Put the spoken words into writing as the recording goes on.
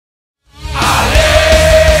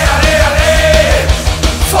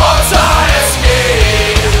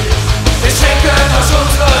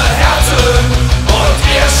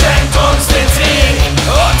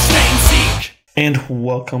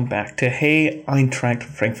welcome back to Hey Eintracht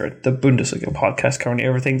Frankfurt, the Bundesliga podcast covering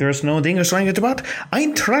everything there is known in the English language about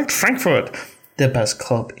Eintracht Frankfurt, the best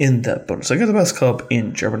club in the Bundesliga, the best club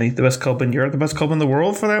in Germany, the best club in Europe, the best club in the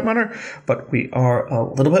world for that matter, but we are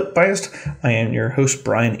a little bit biased. I am your host,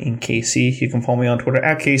 Brian in KC. You can follow me on Twitter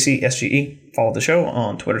at KCSGE. Follow the show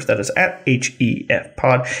on Twitter, that is at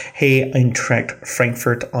HEFPod. Hey Eintracht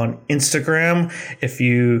Frankfurt on Instagram. If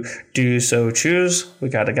you do so choose, we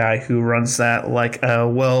got a guy who runs that like a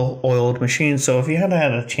well-oiled machine. So if you haven't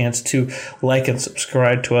had a chance to like and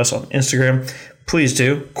subscribe to us on Instagram, please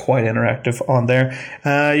do. Quite interactive on there.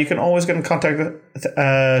 You can always get in contact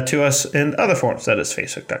to us in other forms. That is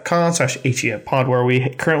facebook.com/HEFPod, where we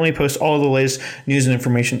currently post all of the latest news and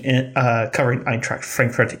information covering Eintracht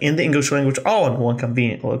Frankfurt in the English language, all in one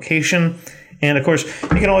convenient location. And of course,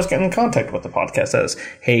 you can always get in contact with the podcast. That is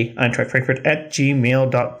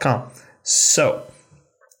heyeintrachtfrankfurt@gmail.com. So,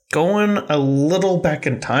 going a little back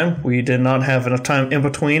in time, we did not have enough time in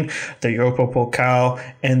between the Europa Pokal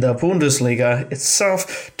and the Bundesliga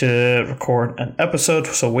itself to record an episode,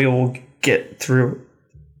 so we will get through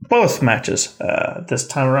both matches this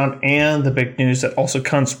time around and the big news that also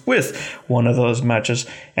comes with one of those matches.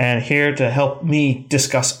 And here to help me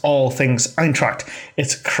discuss all things Eintracht,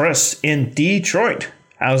 it's Chris in Detroit.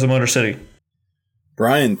 How's the Motor City?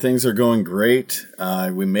 Brian, things are going great.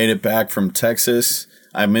 We made it back from Texas.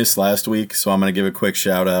 I missed last week, so I'm going to give a quick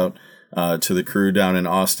shout out to the crew down in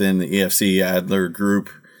Austin, the EFC Adler group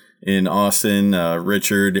in Austin.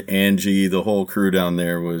 Richard, Angie, the whole crew down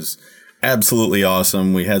there was absolutely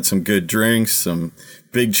awesome. We had some good drinks, some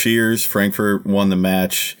big cheers. Frankfurt won the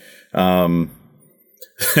match. The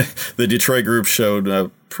Detroit group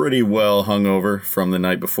showed pretty well hungover from the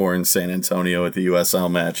night before in San Antonio at the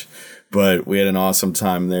USL match, but we had an awesome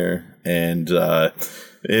time there. And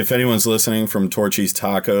if anyone's listening from Torchy's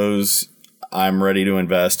Tacos, I'm ready to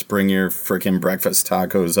invest. Bring your freaking breakfast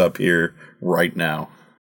tacos up here right now.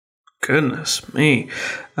 Goodness me.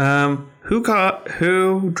 Who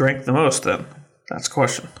drank the most then? That's the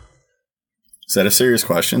question. Is that a serious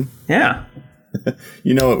question? Yeah.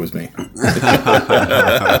 You know it was me. And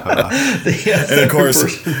of course,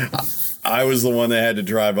 I was the one that had to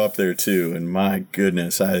drive up there too. And my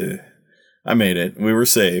goodness, I made it. We were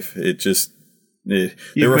safe. There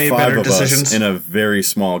were five of us in a very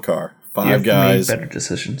small car. Five guys. Made better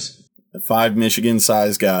decisions. 5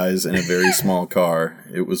 Michigan-sized guys in a very small car.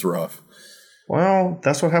 It was rough. Well,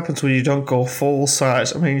 that's what happens when you don't go full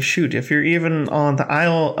size. I mean, shoot, if you're even on the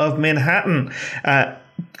Isle of Manhattan,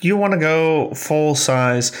 you want to go full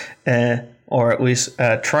size, or at least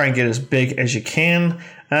try and get as big as you can.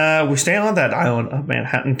 We stay on that island of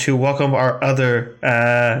Manhattan to welcome our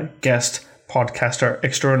other guest podcaster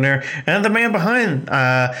extraordinaire and the man behind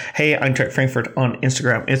Hey Eintracht Frankfurt on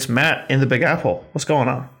Instagram. It's Matt in the Big Apple. What's going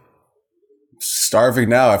on? Starving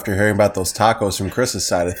now after hearing about those tacos from Chris's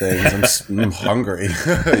side of things. I'm hungry.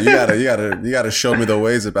 you gotta show me the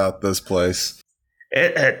ways about this place.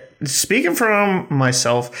 Speaking from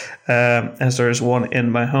myself, as there is one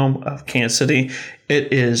in my home of Kansas City,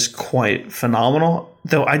 it is quite phenomenal.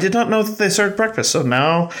 Though I did not know that they served breakfast, so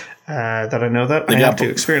now that I know that, I have to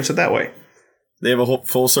experience it that way. They have a whole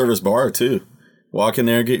full service bar too. Walk in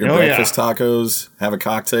there, get your breakfast tacos, have a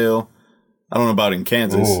cocktail. I don't know about in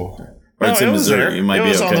Kansas. Ooh. Or it's in Missouri. You might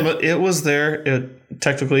be okay. It was there. It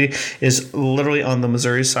technically is literally on the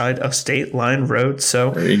Missouri side of State Line Road.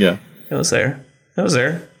 So there you go. It was there.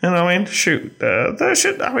 And I mean, shoot,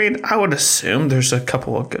 I would assume there's a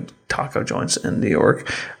couple of good taco joints in New York.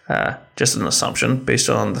 Just an assumption based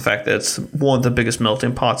on the fact that it's one of the biggest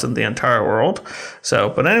melting pots in the entire world. So,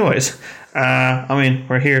 but anyways,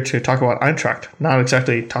 we're here to talk about Eintracht, not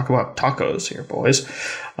exactly talk about tacos here, boys.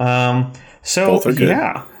 So,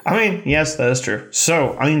 yeah. Yes, that is true.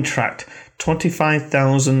 So, Eintracht,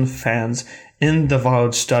 25,000 fans in the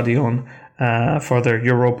Waldstadion for their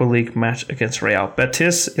Europa League match against Real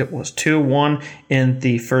Betis. It was 2-1 in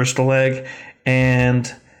the first leg,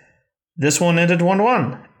 and this one ended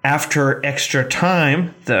 1-1. After extra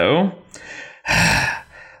time, though,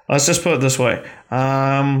 let's just put it this way.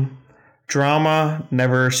 Drama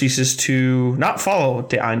never ceases to not follow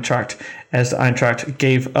the Eintracht, as the Eintracht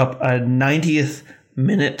gave up a 90th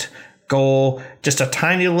minute goal, just a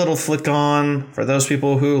tiny little flick on. For those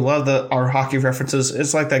people who love our hockey references,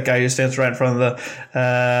 it's like that guy who stands right in front of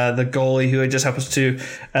the goalie who just happens to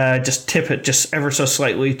just tip it just ever so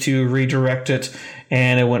slightly to redirect it,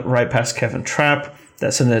 and it went right past Kevin Trapp.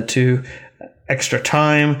 That sent it to extra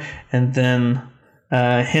time, and then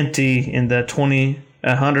Henty in the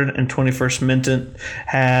 121st minute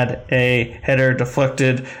had a header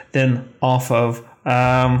deflected, then off of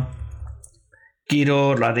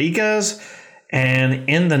Guido Rodriguez, and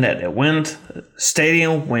in the net it went.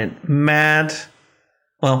 Stadium went mad.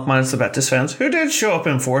 Well, minus the Betis fans, who did show up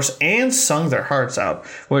in force and sung their hearts out,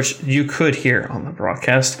 which you could hear on the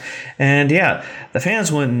broadcast. And yeah, the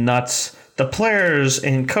fans went nuts. The players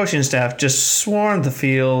and coaching staff just swarmed the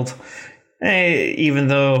field. Hey, even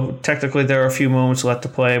though technically there are a few moments left to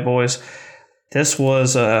play, boys. This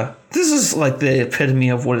is like the epitome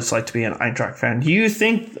of what it's like to be an Eintracht fan. You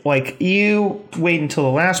think, like, you wait until the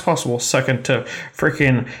last possible second to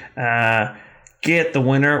freaking get the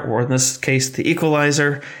winner, or in this case, the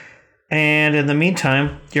equalizer. And in the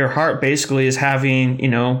meantime, your heart basically is having,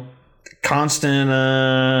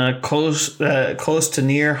 constant close to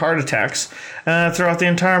near heart attacks throughout the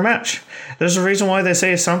entire match. There's a reason why they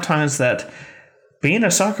say sometimes that being a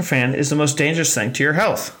soccer fan is the most dangerous thing to your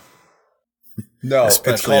health. No,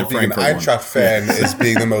 Especially it's called a being an Frankfurt Eintracht fan is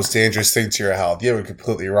being the most dangerous thing to your health. You were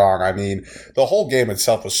completely wrong. I mean, the whole game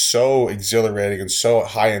itself was so exhilarating and so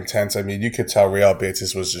high intense. I mean, you could tell Real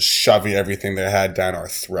Betis was just shoving everything they had down our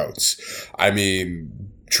throats. I mean,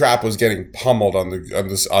 Trapp was getting pummeled on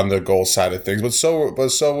the goal side of things, but so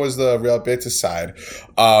was the Real Betis side.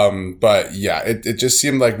 But yeah, it just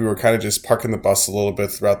seemed like we were kind of just parking the bus a little bit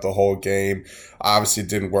throughout the whole game. Obviously, it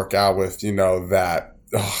didn't work out with that.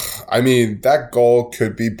 I mean, that goal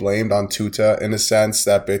could be blamed on Tuta in a sense,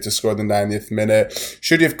 that Betis scored in the 90th minute.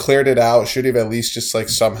 Should he have cleared it out? Should he have at least just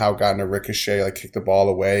somehow gotten a ricochet, kick the ball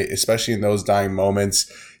away, especially in those dying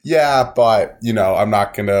moments? Yeah, but, I'm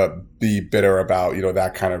not going to be bitter about,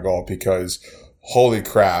 that kind of goal because holy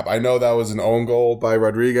crap. I know that was an own goal by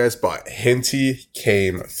Rodriguez, but Hinty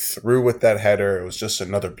came through with that header. It was just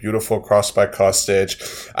another beautiful cross by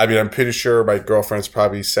Kostic. I mean, I'm pretty sure my girlfriend's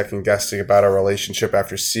probably second guessing about our relationship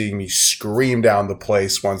after seeing me scream down the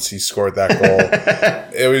place once he scored that goal.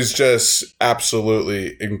 It was just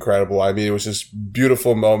absolutely incredible. I mean, it was just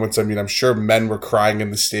beautiful moments. I mean, I'm sure men were crying in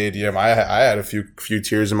the stadium. I had a few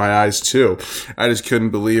tears in my eyes too. I just couldn't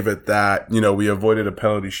believe it that, we avoided a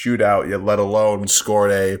penalty shootout, yet let alone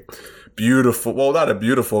scored a beautiful, well, not a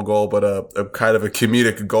beautiful goal, but a kind of a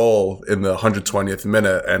comedic goal in the 120th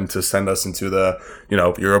minute and to send us into the,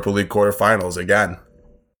 Europa League quarterfinals again.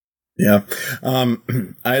 Yeah.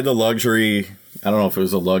 I had the luxury, I don't know if it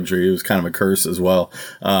was a luxury, it was kind of a curse as well.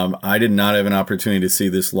 I did not have an opportunity to see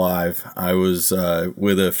this live. I was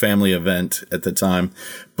with a family event at the time,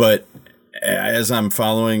 but as I'm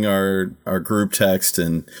following our group text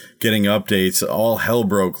and getting updates, all hell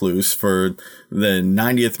broke loose for the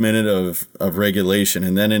 90th minute of regulation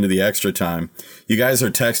and then into the extra time. You guys are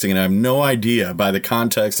texting, and I have no idea by the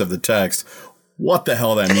context of the text what the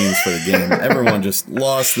hell that means for the game. Everyone just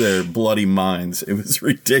lost their bloody minds. It was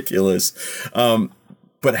ridiculous.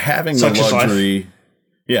 But having the luxury,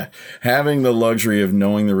 having the luxury of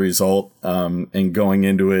knowing the result and going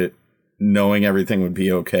into it knowing everything would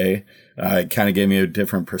be okay, it kind of gave me a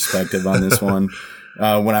different perspective on this one.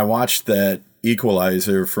 When I watched that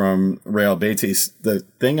equalizer from Real Betis, the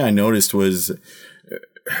thing I noticed was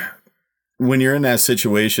when you're in that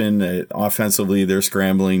situation, offensively they're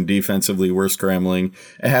scrambling, defensively we're scrambling.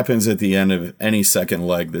 It happens at the end of any second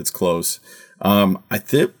leg that's close. I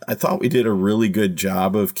thought we did a really good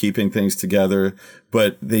job of keeping things together,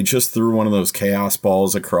 but they just threw one of those chaos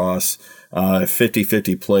balls across.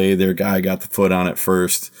 50-50 play. Their guy got the foot on it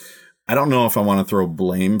first. I don't know if I want to throw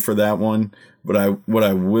blame for that one, but what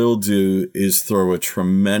I will do is throw a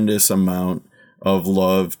tremendous amount of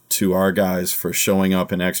love to our guys for showing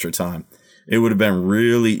up in extra time. It would have been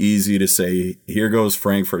really easy to say, here goes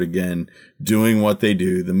Frankfurt again, doing what they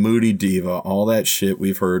do, the Moody Diva, all that shit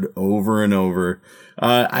we've heard over and over.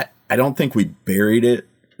 I don't think we buried it,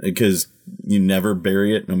 because you never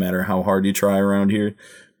bury it, no matter how hard you try around here.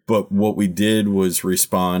 But what we did was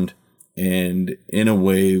respond, and in a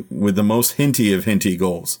way, with the most hinty of hinty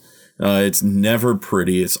goals. It's never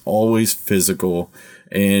pretty. It's always physical.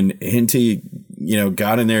 And Hinty,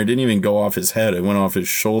 got in there. It didn't even go off his head. It went off his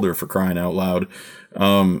shoulder, for crying out loud.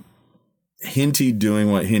 Hinty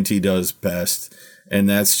doing what Hinty does best, and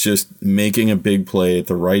that's just making a big play at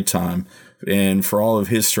the right time. And for all of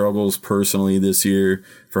his struggles personally this year,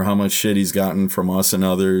 for how much shit he's gotten from us and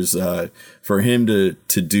others, for him to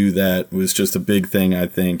do that was just a big thing, I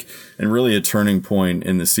think, and really a turning point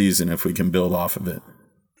in the season if we can build off of it.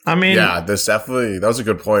 I mean, yeah, that was a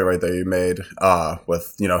good point right there you made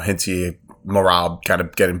with, Hinty morale kind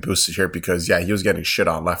of getting boosted here because, he was getting shit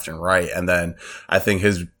on left and right. And then I think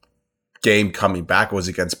his game coming back was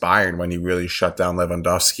against Bayern when he really shut down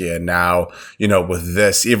Lewandowski. And now, with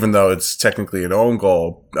this, even though it's technically an own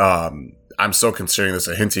goal, I'm still considering this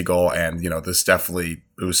a Hinty goal, and this definitely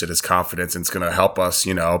boosted his confidence, and it's going to help us,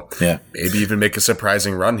 maybe even make a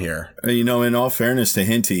surprising run here. In all fairness to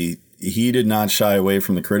Hinty, he did not shy away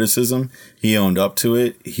from the criticism. He owned up to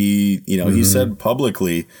it. He, he said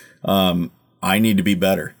publicly, I need to be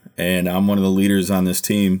better, and I'm one of the leaders on this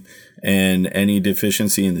team. And any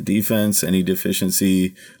deficiency in the defense, any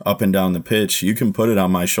deficiency up and down the pitch, you can put it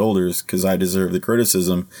on my shoulders because I deserve the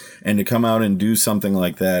criticism. And to come out and do something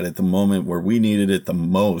like that at the moment where we needed it the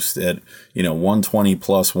most at, 120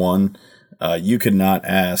 plus one, you could not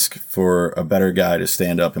ask for a better guy to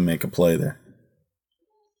stand up and make a play there.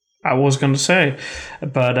 I was going to say,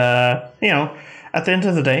 but, at the end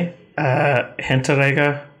of the day,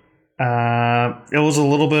 Hinteregger, it was a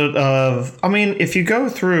little bit of, if you go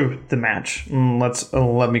through the match,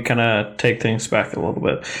 let me kind of take things back a little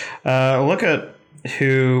bit. Look at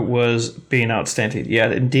who was being outstanding. You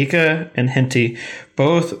had Ndika and Hinty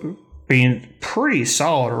both being pretty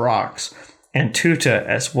solid rocks, and Tuta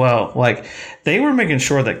as well. Like, they were making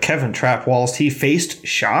sure that Kevin Trapp, whilst he faced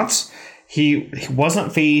shots, he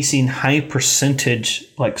wasn't facing high percentage,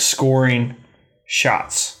 scoring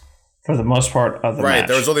shots. For the most part of the match. Right,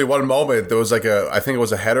 there was only one moment. There was I think it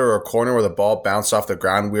was a header or a corner where the ball bounced off the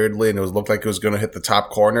ground weirdly, and it looked like it was going to hit the top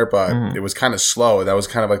corner, but it was kind of slow. That was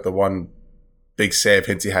kind of the one big save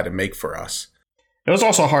Hinty had to make for us. It was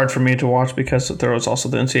also hard for me to watch because there was also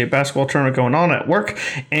the NCAA basketball tournament going on at work,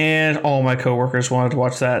 and all my coworkers wanted to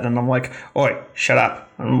watch that, and I'm like, oi, shut up.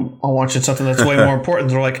 I'm watching something that's way more important.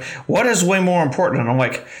 They're like, what is way more important? And I'm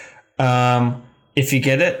like, if you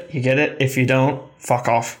get it, you get it. If you don't, fuck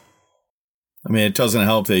off. It doesn't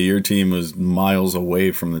help that your team was miles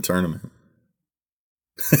away from the tournament.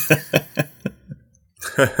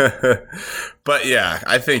 But yeah,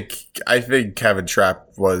 I think Kevin Trapp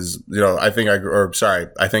was, I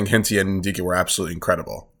think Hinty and Ndika were absolutely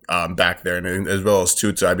incredible back there, and as well as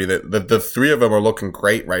Tuta. The three of them are looking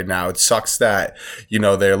great right now. It sucks that,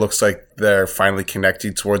 it looks like they're finally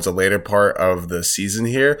connecting towards the later part of the season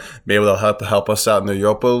here. Maybe they'll help us out in the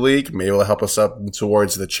Europa League. Maybe they'll help us up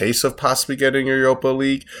towards the chase of possibly getting a Europa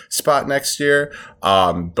League spot next year.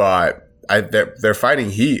 But they're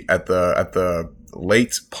fighting heat at the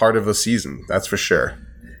late part of the season. That's for sure.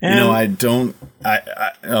 And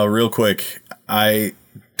real quick, I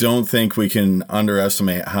don't think we can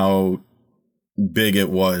underestimate how big it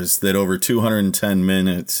was that over 210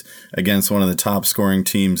 minutes against one of the top scoring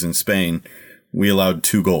teams in Spain, we allowed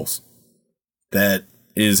 2 goals. That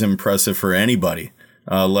is impressive for anybody,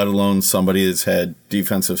 let alone somebody that's had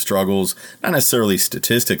defensive struggles, not necessarily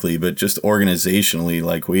statistically, but just organizationally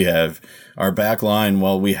like we have. Our back line,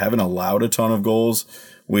 while we haven't allowed a ton of goals,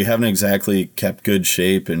 we haven't exactly kept good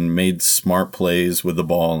shape and made smart plays with the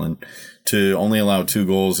ball. And to only allow 2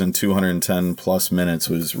 goals in 210 plus minutes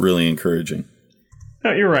was really encouraging.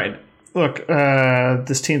 No, you're right. Look,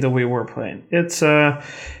 this team that we were playing, it's a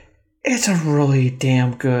really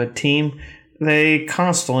damn good team. They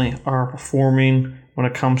constantly are performing when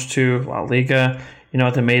it comes to La Liga.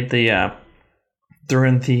 They made they're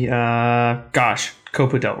in the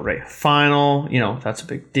Copa del Rey final. That's a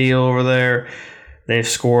big deal over there. They've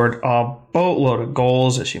scored a boatload of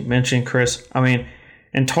goals, as you mentioned, Chris.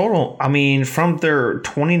 In total, from their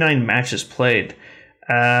 29 matches played,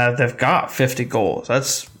 they've got 50 goals.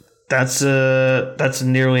 That's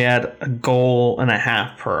nearly at a goal and a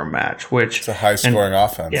half per match, which it's a high scoring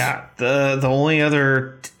offense. Yeah, the only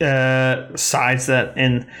other sides that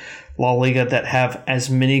in La Liga that have as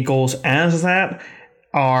many goals as that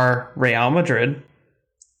are Real Madrid,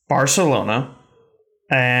 Barcelona,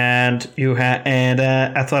 and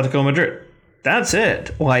Atletico Madrid. That's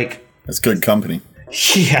it. That's good company.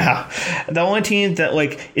 Yeah, the only team that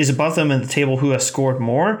is above them in the table who has scored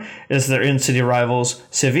more is their in-city rivals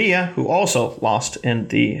Sevilla, who also lost in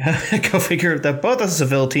the. Go figure that both of the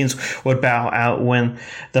Seville teams would bow out when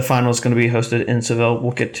the final is going to be hosted in Seville.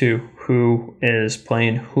 We'll get to who is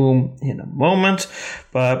playing whom in a moment,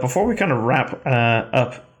 but before we kind of wrap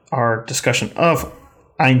up our discussion of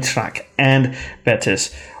Eintracht and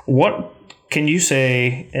Betis, what can you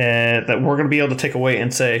say that we're going to be able to take away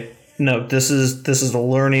and say, no, this is a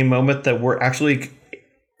learning moment that we're actually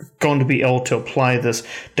going to be able to apply this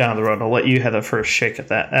down the road? I'll let you have the first shake at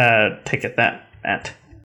that. Take at that.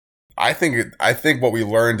 I think what we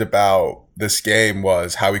learned about this game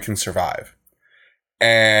was how we can survive.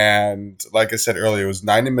 And like I said earlier, it was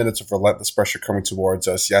 90 minutes of relentless pressure coming towards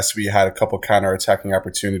us. Yes, we had a couple counter-attacking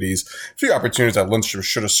opportunities, a few opportunities that Lindstrom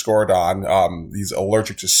should have scored on. He's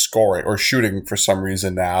allergic to scoring or shooting for some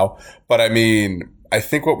reason now. But I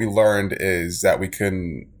think what we learned is that we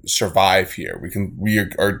can survive here. We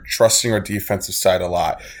are trusting our defensive side a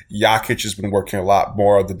lot. Jokic has been working a lot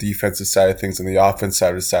more on the defensive side of things than the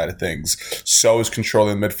offensive side of things. So is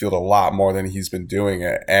controlling the midfield a lot more than he's been doing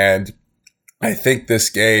it. And I think this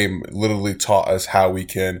game literally taught us how we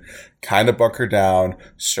can kind of bunker down,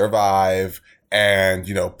 survive, and,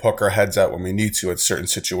 poke our heads out when we need to at certain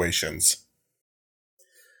situations.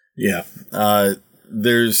 Yeah.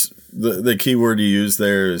 There's the key word you use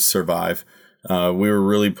there is survive. We were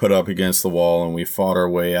really put up against the wall and we fought our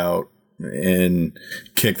way out and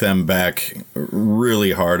kicked them back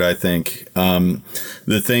really hard, I think.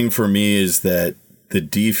 The thing for me is that the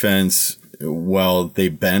defense, while they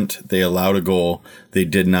bent, they allowed a goal, they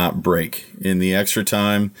did not break. In the extra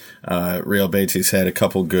time, Real Betis had a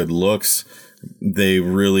couple good looks. They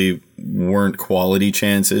really weren't quality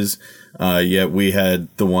chances, yet we had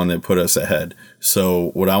the one that put us ahead. So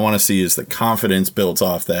what I want to see is the confidence built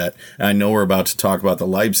off that. And I know we're about to talk about the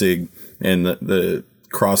Leipzig and the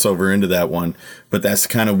crossover into that one, but that's the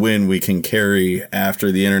kind of win we can carry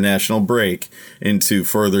after the international break into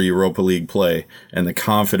further Europa League play and the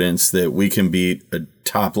confidence that we can beat a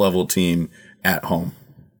top-level team at home.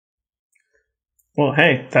 Well,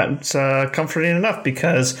 hey, that's comforting enough,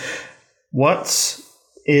 because what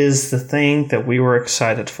is the thing that we were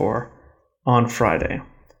excited for on Friday?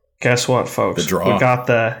 Guess what, folks? The draw. We got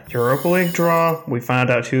the Europa League draw. We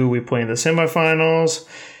found out who we play in the semifinals.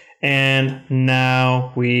 And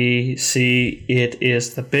now we see it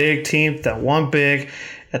is the big team that won big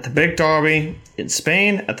at the big derby in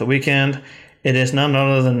Spain at the weekend. It is none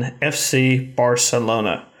other than FC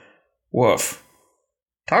Barcelona. Woof.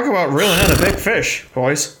 Talk about reeling in a big fish,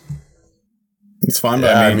 boys. It's fine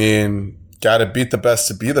Yeah, by me. I mean, gotta beat the best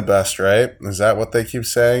to be the best, right? Is that what they keep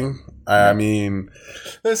saying? I mean,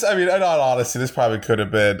 in all honesty, this probably could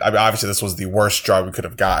have been, obviously this was the worst draw we could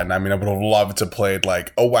have gotten. I would have loved to played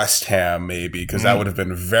like a West Ham maybe, because that would have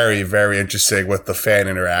been very, very interesting with the fan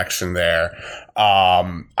interaction there.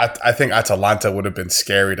 I think Atalanta would have been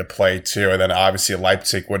scary to play too. And then obviously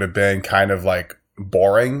Leipzig would have been kind of like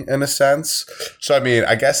boring in a sense. So,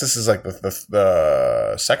 I guess this is like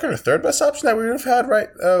the second or third best option that we would have had, right,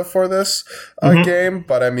 for this game.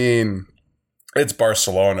 But it's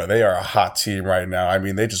Barcelona. They are a hot team right now.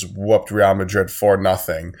 They just whooped Real Madrid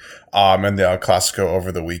 4-0 in the El Clasico over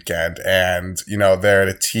the weekend. And, they're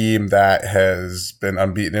a team that has been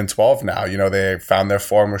unbeaten in 12 now. They found their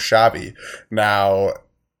form with Xavi. Now,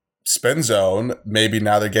 spin zone, maybe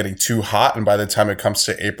now they're getting too hot, and by the time it comes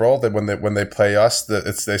to April, that when they play us,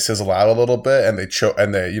 they sizzle out a little bit and they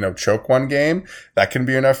choke one game. That can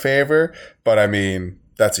be in our favor. But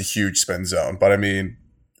that's a huge spin zone. But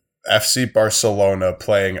FC Barcelona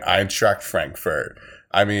playing Eintracht Frankfurt.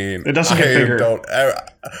 It doesn't get bigger.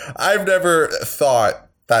 I've never thought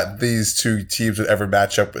that these two teams would ever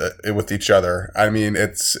match up with each other.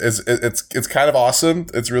 It's kind of awesome.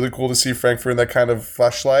 It's really cool to see Frankfurt in that kind of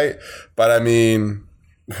flashlight. But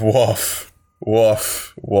woof,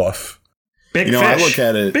 woof, woof. Big fish. I look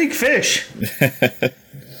at it. Big fish.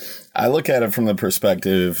 I look at it from the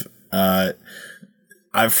perspective.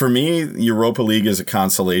 For me, Europa League is a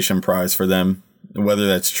consolation prize for them. Whether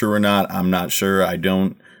that's true or not, I'm not sure. I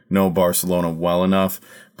don't know Barcelona well enough,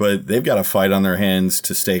 but they've got a fight on their hands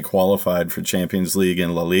to stay qualified for Champions League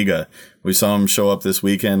and La Liga. We saw them show up this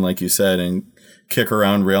weekend, like you said, and kick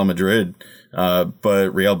around Real Madrid. But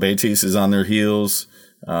Real Betis is on their heels.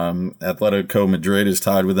 Atletico Madrid is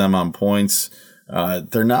tied with them on points.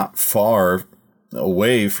 They're not far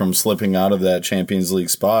away from slipping out of that Champions League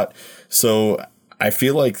spot. So I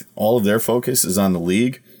feel like all of their focus is on the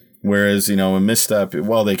league, whereas, a misstep,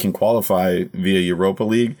 while they can qualify via Europa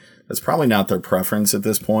League, that's probably not their preference at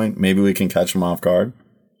this point. Maybe we can catch them off guard.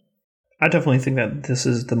 I definitely think that this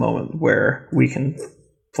is the moment where we can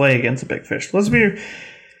play against a big fish. It's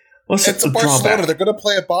Barcelona. They're going to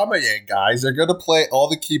play Aubameyang, guys. They're going to play all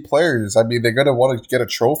the key players. They're going to want to get a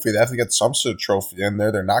trophy. They have to get some sort of trophy in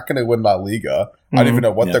there. They're not going to win La Liga. I don't even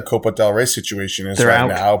know what their Copa del Rey situation is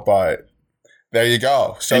now, but there you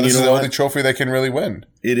go. So this is the only trophy they can really win.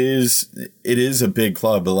 It is a big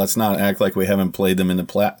club, but let's not act like we haven't played them in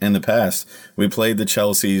the past. We played the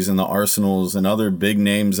Chelseas and the Arsenals and other big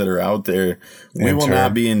names that are out there. We will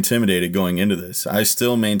not be intimidated going into this. I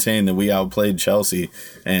still maintain that we outplayed Chelsea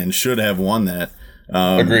and should have won that.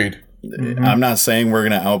 Agreed. I'm not saying we're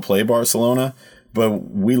going to outplay Barcelona, but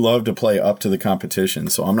we love to play up to the competition,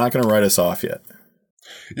 so I'm not going to write us off yet.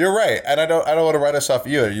 You're right, and I don't want to write us off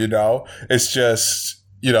either. It's just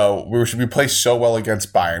we play so well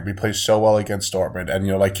against Bayern, we play so well against Dortmund, and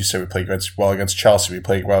like you said, we play well against Chelsea, we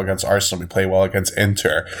play well against Arsenal, we play well against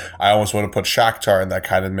Inter. I almost want to put Shakhtar in that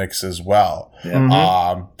kind of mix as well.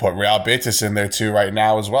 Yeah. Put Real Betis in there too right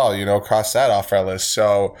now as well. Cross that off our list.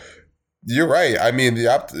 So you're right. I mean,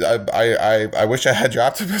 I wish I had your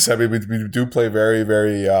optimism. I mean, we do play very,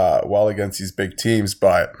 very well against these big teams,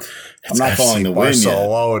 but I'm not calling the win yet.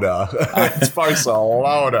 Barcelona. It's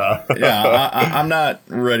Barcelona. Yeah, I'm not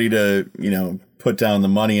ready to put down the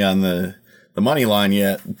money on the money line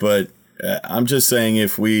yet, but I'm just saying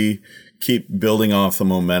if we keep building off the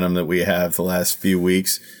momentum that we have the last few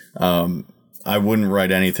weeks, I wouldn't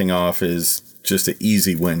write anything off as just an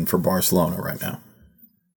easy win for Barcelona right now.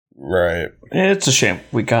 Right. It's a shame.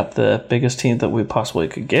 We got the biggest team that we possibly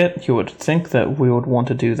could get. You would think that we would want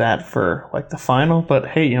to do that for the final, but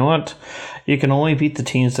hey, you know what? You can only beat the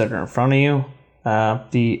teams that are in front of you.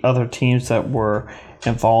 The other teams that were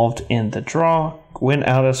involved in the draw went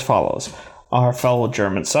out as follows. Our fellow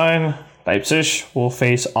German side, Leipzig, will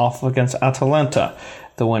face off against Atalanta.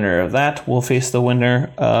 The winner of that will face the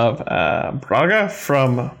winner of Braga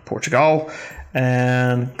from Portugal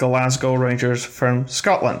and Glasgow Rangers from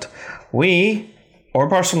Scotland. We, or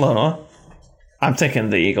Barcelona, I'm thinking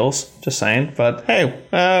the Eagles, just saying, but hey,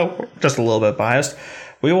 just a little bit biased.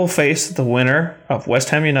 We will face the winner of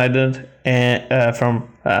West Ham United and from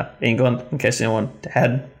England, in case anyone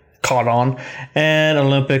had caught on, and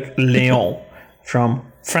Olympique Lyon from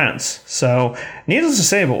France. So, needless to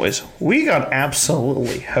say, boys, we got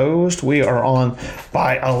absolutely hosed. We are on,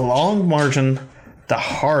 by a long margin, the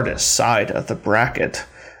hardest side of the bracket.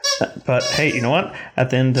 But hey, you know what? At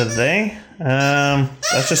the end of the day,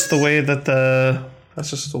 that's just the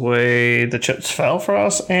way the chips fell for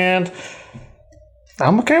us, and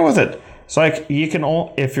I'm okay with it. It's like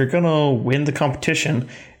if you're gonna win the competition,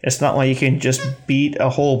 it's not like you can just beat a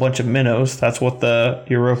whole bunch of minnows. That's what the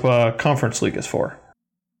Europa Conference League is for.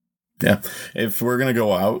 Yeah, if we're gonna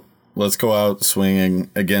go out, let's go out swinging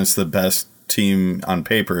against the best team on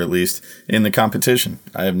paper, at least in the competition.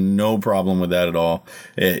 I have no problem with that at all.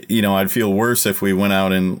 I'd feel worse if we went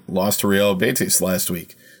out and lost to Real Betis last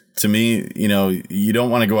week. To me, you don't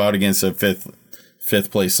want to go out against a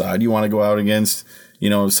fifth place side. You want to go out against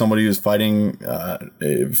somebody who's fighting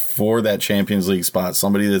for that Champions League spot,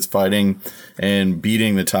 somebody that's fighting and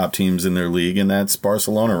beating the top teams in their league, and that's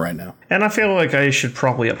Barcelona right now. And I feel like I should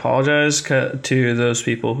probably apologize to those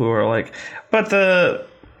people who are like,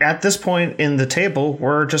 at this point in the table,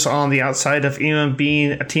 we're just on the outside of even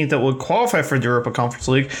being a team that would qualify for the Europa Conference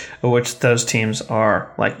League, which those teams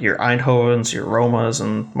are like your Eindhovens, your Romas,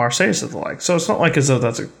 and Marseilles and the like. So it's not like as though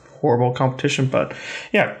that's a horrible competition, but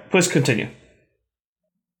yeah, please continue.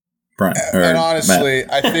 Brian, and honestly,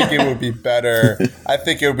 Matt. I think it would be better. I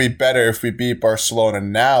think it would be better if we beat Barcelona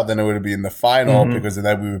now than it would be in the final, because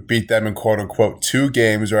then we would beat them in quote unquote 2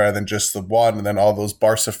 games rather than just the 1. And then all those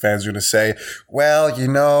Barca fans are going to say, well,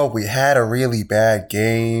 we had a really bad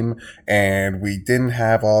game and we didn't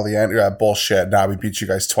have all the bullshit. Nah, we beat you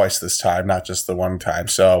guys twice this time, not just the 1 time.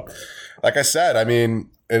 So, like I said, I mean,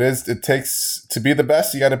 it takes to be the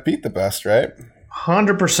best, you got to beat the best, right?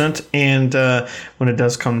 100%, and when it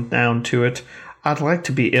does come down to it, I'd like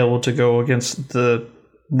to be able to go against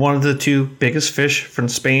one of the 2 biggest fish from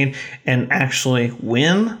Spain and actually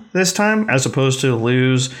win this time, as opposed to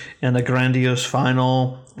lose in a grandiose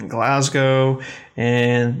final in Glasgow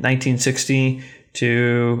in 1960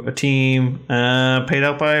 to a team paid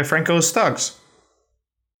out by Franco's thugs.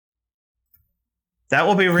 That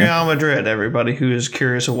will be Real Madrid, everybody who is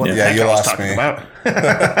curious of what the heck I was talking about.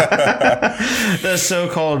 The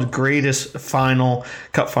so-called greatest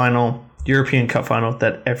European Cup final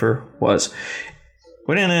that ever was.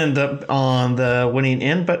 We didn't end up on the winning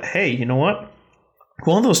end, but hey, you know what?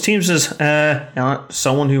 One of those teams is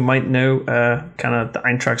someone who might know kind of the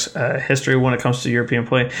Eintracht's history when it comes to European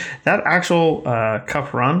play. That actual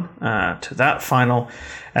cup run to that final,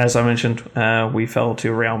 as I mentioned, we fell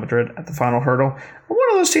to Real Madrid at the final hurdle.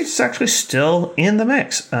 One of those teams is actually still in the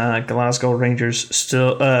mix. Glasgow Rangers,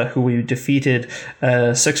 still who we defeated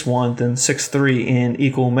 6-1, then 6-3 in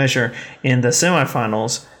equal measure in the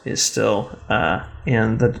semifinals, is still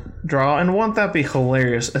in the draw. And wouldn't that be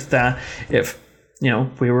hilarious if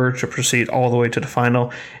we were to proceed all the way to the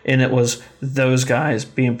final and it was those guys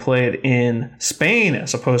being played in Spain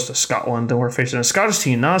as opposed to Scotland, and we're facing a Scottish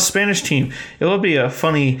team, not a Spanish team. It would be a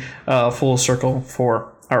funny full circle for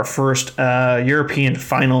our first European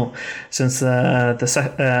final since since we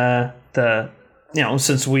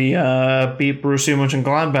beat Borussia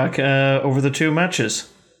Mönchengladbach over the 2 matches.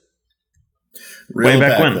 Way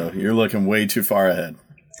back when. Though. You're looking way too far ahead.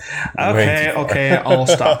 Okay, I'll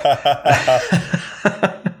stop.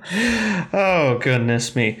 Oh,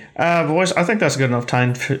 goodness me. Boys, I think that's a good enough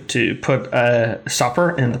time to put a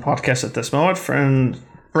stopper in the podcast at this moment and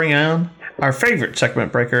bring on our favorite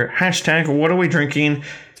segment breaker, hashtag what are we drinking?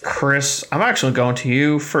 Chris, I'm actually going to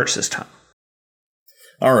you first this time.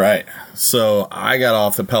 All right. So I got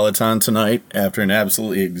off the Peloton tonight after an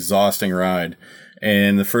absolutely exhausting ride.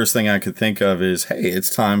 And the first thing I could think of is, hey,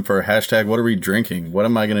 it's time for hashtag what are we drinking? What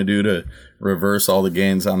am I going to do to reverse all the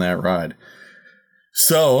gains on that ride?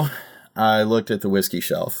 So I looked at the whiskey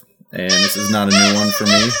shelf, and this is not a new one for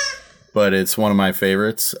me, but it's one of my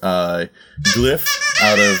favorites. Glyph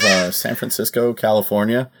out of San Francisco,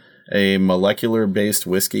 California, a molecular-based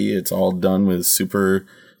whiskey. It's all done with super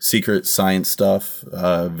secret science stuff,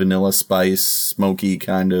 vanilla spice, smoky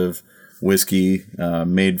kind of whiskey,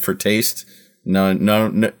 made for taste.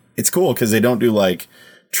 No, it's cool because they don't do like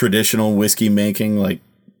traditional whiskey making like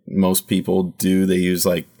most people do. They use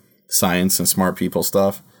like science and smart people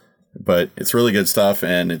stuff, but it's really good stuff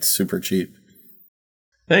and it's super cheap.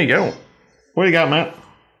 There you go. What do you got, Matt?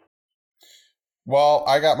 Well,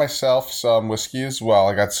 I got myself some whiskey as well.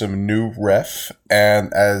 I got some New Riff,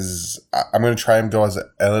 and as I'm going to try and go as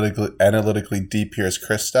analytically deep here as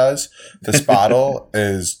Chris does. This bottle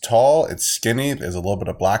is tall, it's skinny, there's a little bit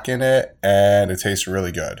of black in it, and it tastes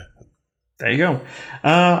really good. There you go.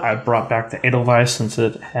 I brought back the Edelweiss since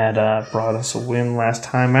it had brought us a win last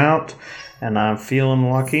time out, and I'm feeling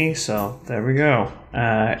lucky, so there we go.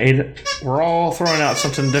 We're all throwing out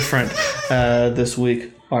something different this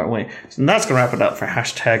week, aren't we? So that's going to wrap it up for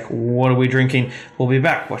hashtag what are we drinking. We'll be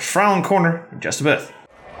back with Frauen Corner in just a bit.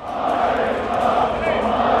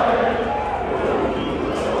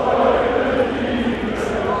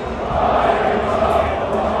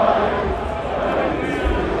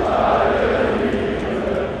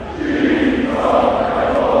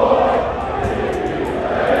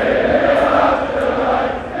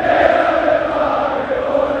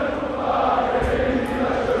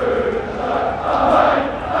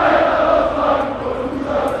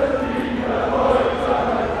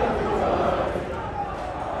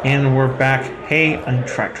 And we're back. Hey,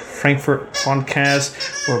 Eintracht Frankfurt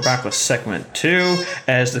podcast. We're back with segment 2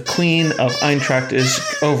 as the queen of Eintracht is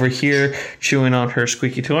over here chewing on her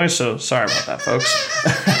squeaky toy. So sorry about that,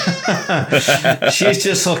 folks. She's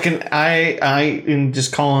just looking. I am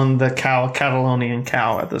just calling the cow Catalonian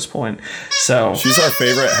cow at this point. So she's our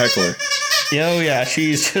favorite heckler. Oh yeah,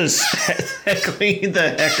 she's just heckling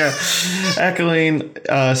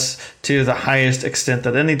us to the highest extent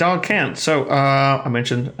that any dog can. So I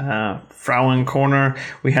mentioned Frauen Corner.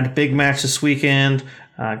 We had a big match this weekend.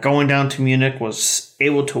 Going down to Munich, was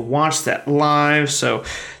able to watch that live. So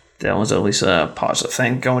that was at least a positive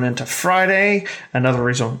thing. Going into Friday, another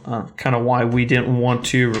reason kind of why we didn't want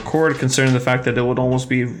to record, considering the fact that it would almost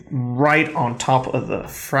be right on top of the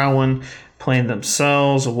Frauen playing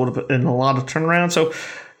themselves, a little bit in a lot of turnaround. So,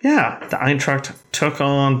 yeah, the Eintracht took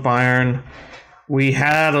on Bayern. We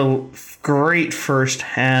had a great first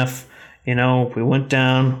half. You know, we went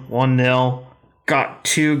down 1-0, got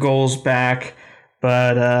 2 goals back,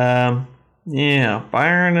 but yeah,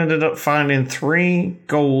 Bayern ended up finding 3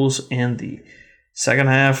 goals in the second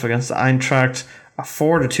half against the Eintracht, a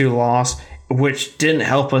 4-2 loss, which didn't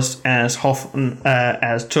help us as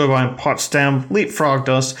Turbine Potsdam leapfrogged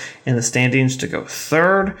us in the standings to go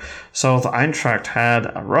 3rd. So the Eintracht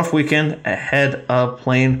had a rough weekend ahead of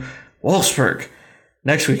playing Wolfsburg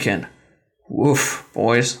next weekend. Woof,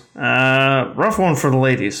 boys. Rough one for the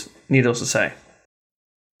ladies, needless to say.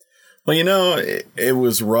 Well, you know, it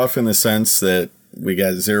was rough in the sense that we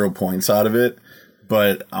got 0 points out of it,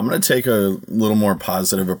 but I'm going to take a little more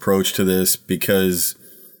positive approach to this because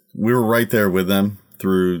we were right there with them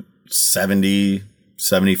through 70,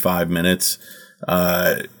 75 minutes.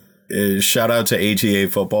 Shout out to AGA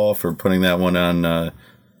Football for putting that one on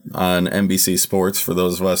NBC Sports for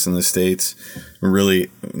those of us in the States.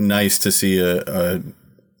 Really nice to see a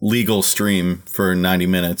legal stream for 90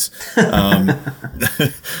 minutes. The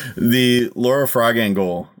Laura Fragan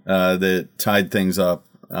goal that tied things up,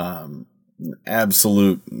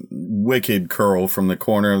 absolute wicked curl from the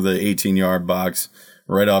corner of the 18-yard box,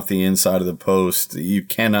 right off the inside of the post. You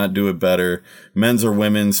cannot do it better. Men's or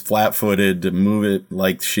women's, flat-footed, to move it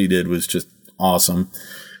like she did was just awesome.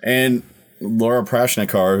 And Laura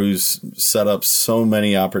Prashnikar, who's set up so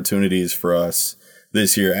many opportunities for us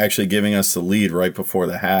this year, actually giving us the lead right before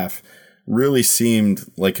the half, really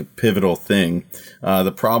seemed like a pivotal thing.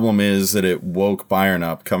 The problem is that it woke Bayern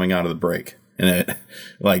up coming out of the break. And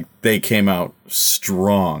they came out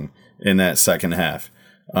strong in that second half.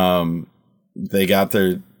 They got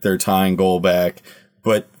their tying goal back,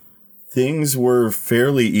 but things were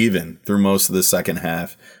fairly even through most of the second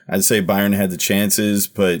half. I'd say Bayern had the chances,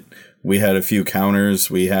 but we had a few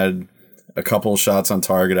counters. We had a couple shots on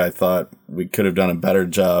target. I thought we could have done a better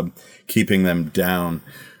job keeping them down.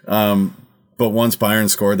 But once Bayern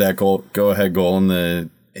scored that go-ahead goal in the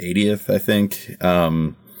 80th, I think,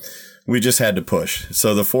 we just had to push.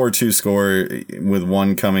 So the 4-2 score with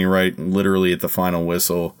one coming right literally at the final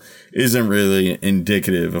whistle isn't really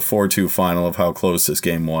indicative, a 4-2 final, of how close this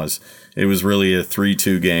game was. It was really a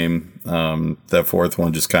 3-2 game, that fourth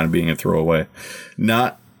one just kind of being a throwaway.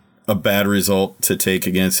 Not a bad result to take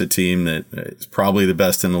against a team that is probably the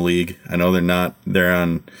best in the league. I know they're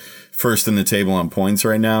on first in the table on points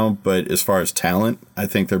right now, but as far as talent, I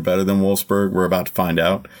think they're better than Wolfsburg. We're about to find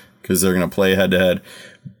out because they're going to play head-to-head.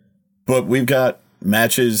 But we've got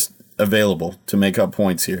matches available to make up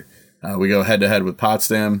points here. We go head-to-head with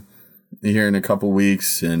Potsdam here in a couple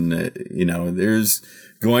weeks, and there's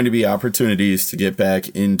going to be opportunities to get back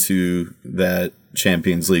into that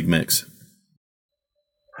Champions League mix.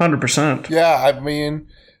 100%. Yeah, I mean,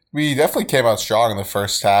 we definitely came out strong in the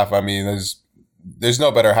first half. I mean, there's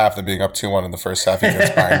no better half than being up 2-1 in the first half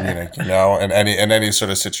against Bayern Munich, in any sort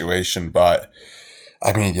of situation. But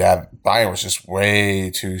I mean, yeah, Bayern was just way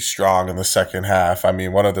too strong in the second half. I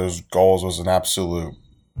mean, one of those goals was an absolute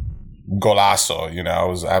golazo, it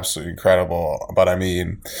was absolutely incredible. But I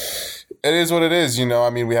mean, it is what it is, I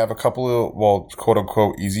mean, we have a couple of, quote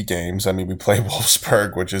unquote, easy games. I mean, we play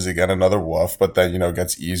Wolfsburg, which is, again, another wolf, but then,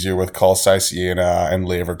 gets easier with Carl Zeiss Jena and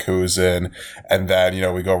Leverkusen. And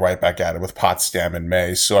then, we go right back at it with Potsdam in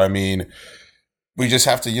May. So, I mean, we just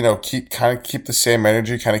have to, keep the same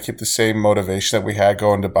energy, keep the same motivation that we had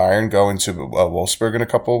going to Bayern, go into Wolfsburg in a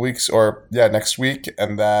couple of weeks, next week.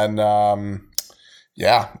 And then, I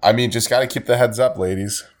mean, just got to keep the heads up,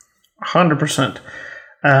 ladies. 100%.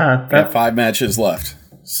 Got 5 matches left,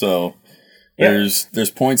 so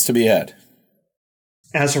there's points to be had.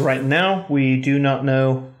 As of right now, we do not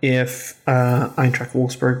know if Eintracht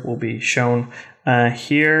Wolfsburg will be shown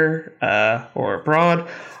here or abroad.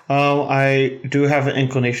 I do have an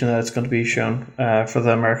inclination that it's going to be shown for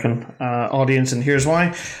the American audience, and here's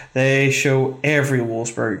why. They show every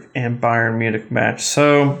Wolfsburg and Bayern Munich match,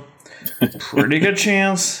 so pretty good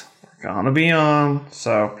chance we're going to be on,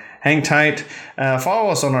 so hang tight.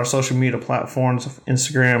 Follow us on our social media platforms of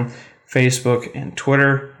Instagram, Facebook, and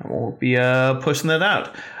Twitter, and we'll be pushing that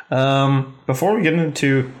out. Before we get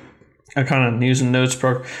into a kind of news and notes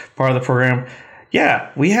part of the program,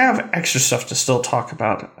 we have extra stuff to still talk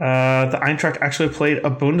about. The Eintracht actually played a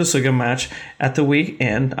Bundesliga match at the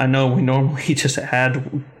weekend. I know we normally just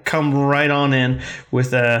had come right on in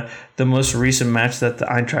with the most recent match that the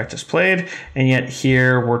Eintracht has played, and yet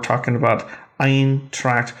here we're talking about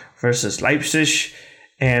Eintracht versus Leipzig.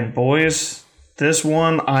 And boys, this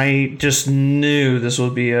one, I just knew this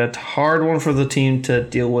would be a hard one for the team to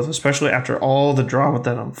deal with, especially after all the drama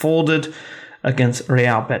that unfolded against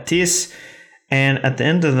Real Betis. And at the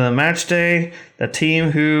end of the match day, the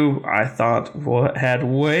team who I thought had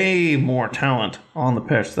way more talent on the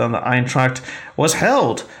pitch than the Eintracht was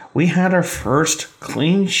held. We had our first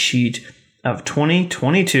clean sheet of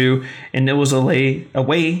 2022, and it was away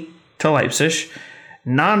to Leipzig.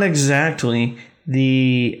 Not exactly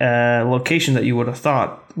the location that you would have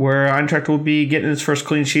thought where Eintracht would be getting its first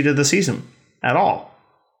clean sheet of the season at all.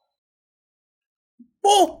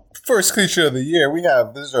 Well, first clean sheet of the year.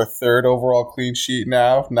 This is our third overall clean sheet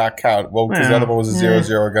now, not count. Well, because the other one was a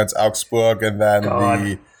 0-0 against Augsburg, and then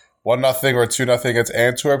the 1-0 or 2-0 against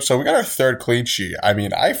Antwerp. So we got our third clean sheet. I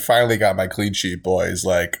mean, I finally got my clean sheet, boys.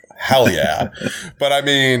 Like, hell yeah. But I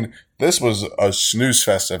mean, this was a snooze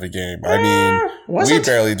fest of a game. I mean,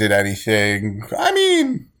 barely did anything.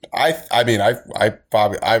 Hands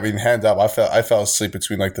up, I fell asleep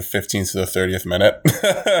between like the 15th to the 30th minute.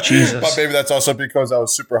 Jesus. But maybe that's also because I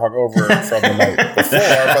was super hungover from the night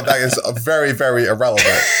before, but that is very, very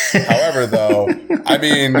irrelevant. However, though, I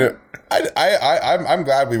mean, I'm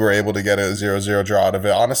glad we were able to get a 0-0 draw out of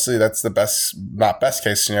it. Honestly, that's the not best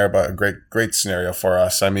case scenario, but a great scenario for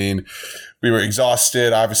us. I mean, we were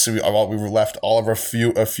exhausted. Obviously, we were left all of our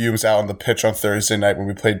fumes out on the pitch on Thursday night when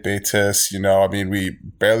we played Betis. I mean, we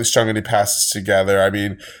barely strung any passes together. I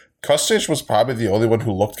mean, Kostic was probably the only one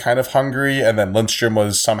who looked kind of hungry, and then Lundstrom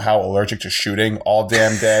was somehow allergic to shooting all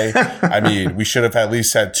damn day. I mean, we should have at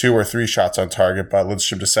least had 2 or 3 shots on target, but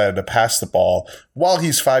Lundstrom decided to pass the ball while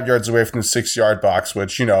he's 5 yards away from the 6-yard box,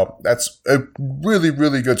 which, that's a really,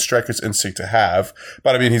 really good striker's instinct to have.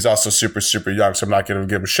 But I mean, he's also super, super young, so I'm not going to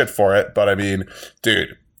give him shit for it. But I mean,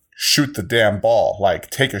 dude, shoot the damn ball,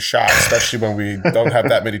 like take a shot, especially when we don't have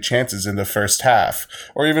that many chances in the first half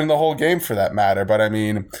or even the whole game for that matter. But I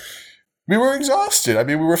mean, we were exhausted. I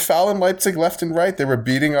mean, we were fouling Leipzig left and right. They were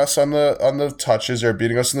beating us on the touches. They were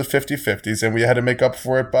beating us in the 50-50s, and we had to make up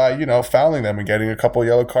for it by, fouling them and getting a couple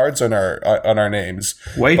yellow cards on our names.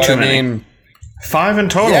 Way too many. 5 in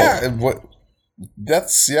total. Yeah,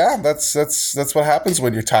 that's what happens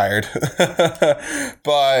when you're tired.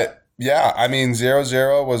 But yeah, I mean,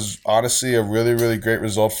 0-0 was honestly a really, really great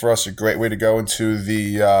result for us. A great way to go into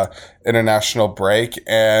the international break.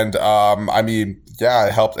 And I mean, yeah,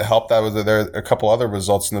 it helped that there a couple other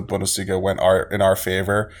results in the Bundesliga went in our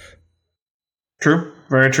favor. True.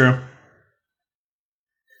 Very true.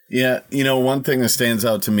 Yeah, one thing that stands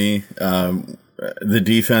out to me, the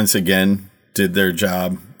defense again did their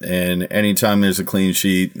job. And anytime there's a clean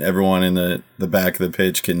sheet, everyone in the back of the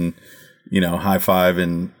pitch can high five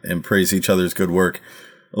and praise each other's good work.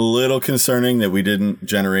 A little concerning that we didn't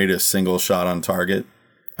generate a single shot on target.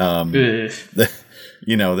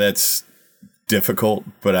 That's difficult,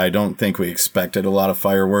 but I don't think we expected a lot of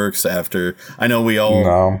fireworks after. I know we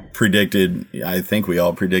all predicted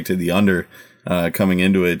the under coming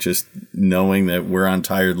into it, just knowing that we're on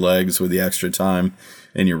tired legs with the extra time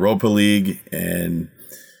in Europa League. And,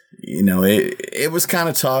 it was kind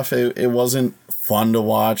of tough. It wasn't fun to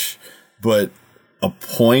watch. But a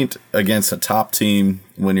point against a top team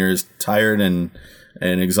when you're as tired and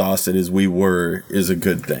exhausted as we were is a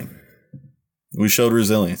good thing. We showed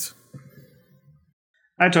resilience.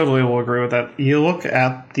 I totally will agree with that. You look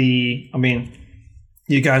at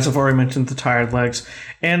you guys have already mentioned the tired legs.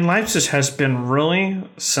 And Leipzig has been really,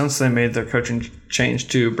 since they made their coaching change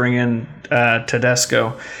to bring in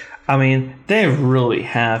Tedesco, they really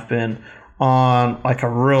have been on like a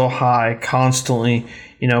real high, constantly,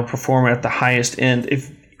 performing at the highest end.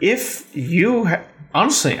 If you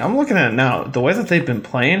honestly, I'm looking at it now, the way that they've been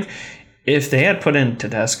playing, if they had put in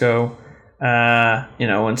Tedesco,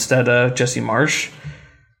 instead of Jesse Marsch,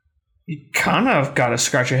 you kind of got to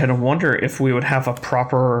scratch your head and wonder if we would have a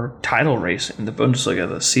proper title race in the Bundesliga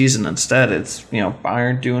this season. Instead, it's,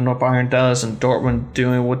 Bayern doing what Bayern does and Dortmund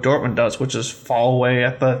doing what Dortmund does, which is fall away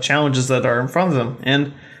at the challenges that are in front of them.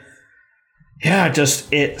 And yeah,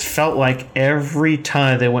 it felt like every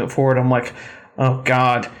time they went forward, I'm like, oh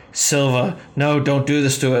God, Silva, no, don't do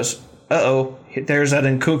this to us. Uh-oh, there's that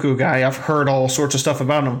Nkunku guy. I've heard all sorts of stuff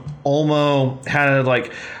about him. Olmo had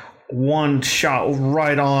like one shot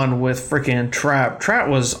right on with freaking Trapp. Trapp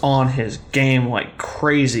was on his game like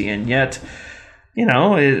crazy, and yet,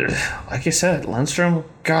 like you said, Lundstram,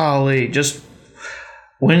 golly, just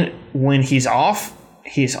when he's off,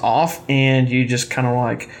 and you just kind of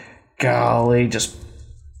like, golly, just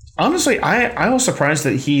honestly, I was surprised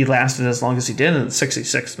that he lasted as long as he did in the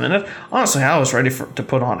 66th minute. Honestly, I was ready to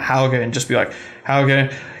put on Hauge and just be like,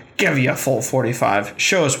 Hauge, give you a full 45.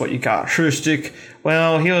 Show us what you got. Hrustic,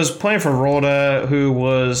 well, he was playing for Roda, who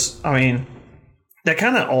was, that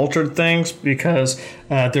kind of altered things because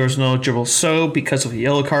there was no dribble because of the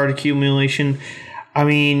yellow card accumulation.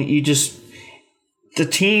 The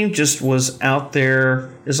team just was out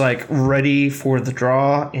there, is like ready for the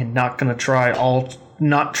draw and not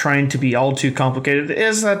not trying to be all too complicated.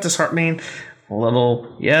 Is that disheartening? A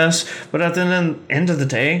little, yes. But at the end of the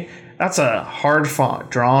day, that's a hard fought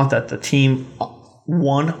draw that the team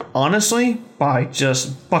won, honestly, by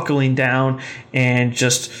just buckling down and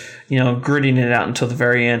just, gritting it out until the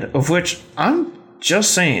very end, of which I'm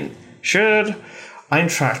just saying, should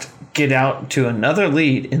Eintracht get out to another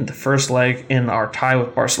lead in the first leg in our tie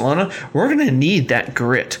with Barcelona, we're going to need that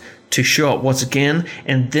grit to show up once again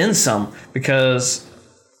and then some, because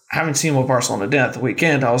having seen what Barcelona did at the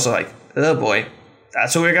weekend, I was like, oh boy,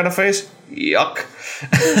 that's what we got to face? Yuck.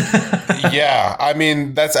 Yeah,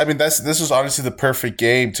 this was honestly the perfect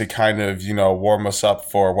game to kind of, warm us up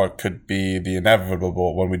for what could be the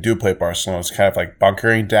inevitable when we do play Barcelona. It's kind of like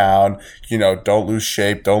bunkering down, don't lose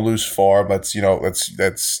shape, don't lose form.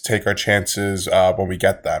 Let's take our chances when we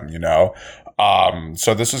get them,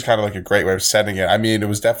 So this was kind of like a great way of setting it. It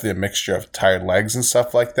was definitely a mixture of tired legs and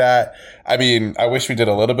stuff like that. I wish we did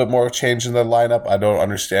a little bit more change in the lineup. I don't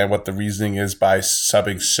understand what the reasoning is by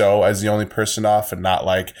subbing So as the only person off and not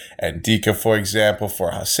like Ndika, for example,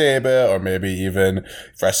 for Hasebe, or maybe even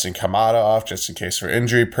resting Kamada off just in case for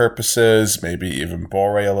injury purposes, maybe even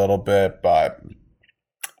Bore a little bit. But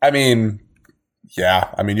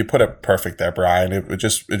yeah, you put it perfect there, Brian. It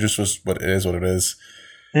just was what it is.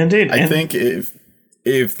 Indeed. I think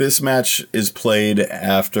if this match is played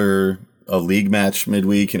after a league match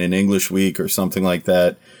midweek and an English week or something like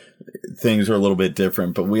that, things are a little bit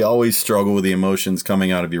different. But we always struggle with the emotions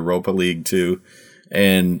coming out of Europa League too.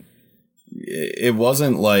 And it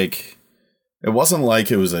wasn't like it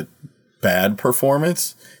was a bad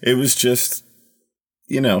performance. It was just,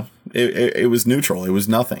 it was neutral. It was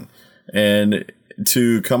nothing. And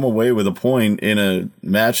to come away with a point in a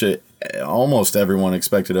match that almost everyone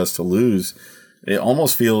expected us to lose, it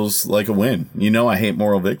almost feels like a win. I hate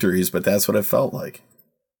moral victories, but that's what it felt like.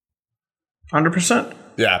 100%.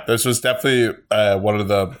 Yeah, this was definitely one of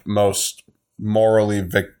the most morally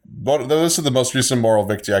this is the most recent moral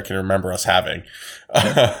victory I can remember us having.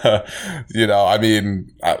 Obviously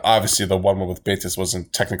the one with Betis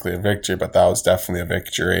wasn't technically a victory, but that was definitely a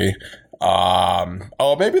victory.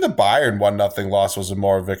 Maybe the Bayern 1-0 loss was a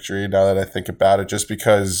more victory now that I think about it, just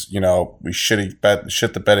because, we shit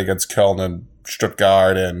the bed against Köln and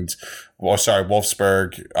Stuttgart and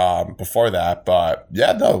Wolfsburg before that. But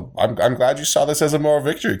yeah, no, I'm glad you saw this as a moral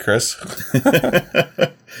victory, Chris.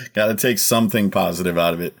 Got to take something positive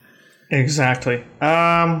out of it. Exactly.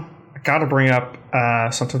 I got to bring up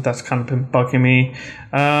something that's kind of been bugging me.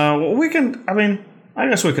 I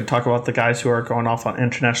guess we could talk about the guys who are going off on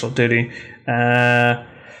international duty.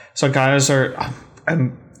 So guys are,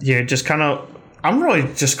 I'm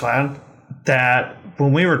really just glad that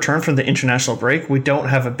when we return from the international break, we don't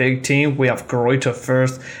have a big team. We have Greuther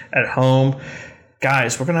Fürth at home.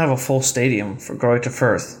 Guys, we're going to have a full stadium for Greuther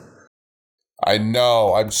Fürth. I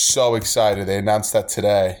know. I'm so excited. They announced that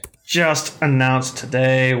today. Just announced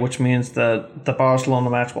today, which means that the Barcelona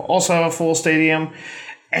match will also have a full stadium.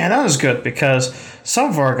 And that is good because some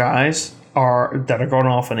of our guys that are going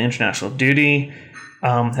off on international duty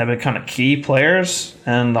have been kind of key players.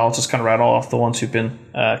 And I'll just kind of rattle off the ones who've been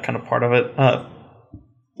kind of part of it.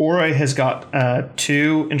 Ore has got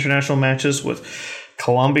 2 international matches with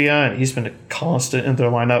Colombia, and he's been a constant in their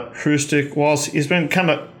lineup. Hrustic, he's been kind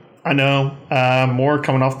of, more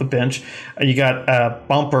coming off the bench. You got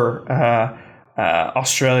bumper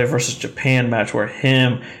Australia versus Japan match where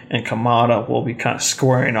him and Kamada will be kind of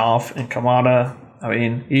squaring off. And Kamada,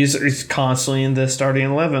 he's constantly in the starting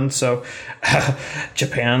 11, so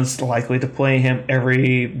Japan's likely to play him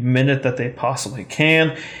every minute that they possibly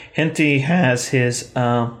can. Henty has his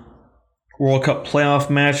World Cup playoff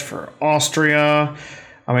match for Austria.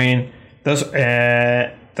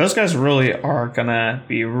 Those guys really are going to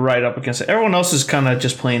be right up against it. Everyone else is kind of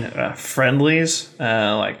just playing friendlies,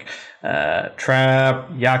 like Trapp,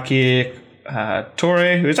 Jakic,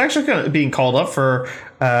 Torre, who's actually kind of being called up for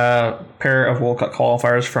a pair of World Cup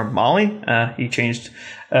qualifiers from Mali. He changed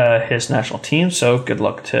his national team, so good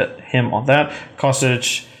luck to him on that.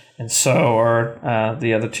 Kostic and so are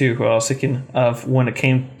the other two who I was thinking of when it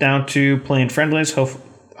came down to playing friendlies.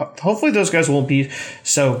 Hopefully those guys won't be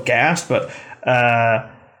so gassed, but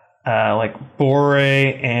like Bore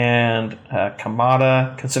and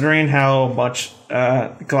Kamada, considering how much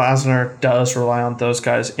Glasner does rely on those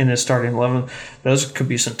guys in his starting 11, those could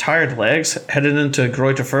be some tired legs headed into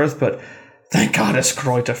Greuther Fürth, but thank God it's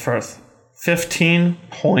Greuther Fürth. 15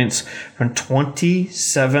 points from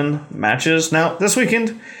 27 matches. Now, this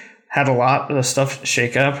weekend had a lot of stuff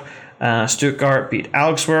shake up. Stuttgart beat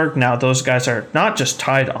Augsburg. Now those guys are not just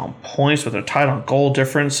tied on points, but they're tied on goal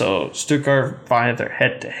difference. So Stuttgart find their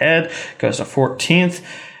head-to-head, goes to 14th.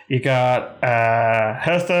 You got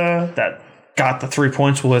Hertha that got the 3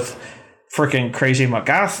 points with freaking crazy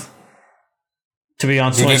Magath to be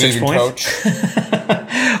on 26 points.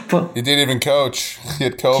 He didn't even coach. He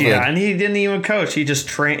had COVID. Yeah, and he didn't even coach. He just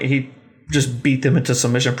just beat them into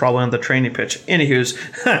submission probably on the training pitch. Anywho's,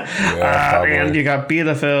 and you got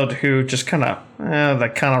Bielefeld who just kind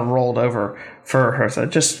of rolled over for Hertha.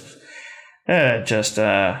 Just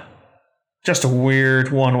a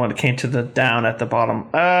weird one when it came to the down at the bottom.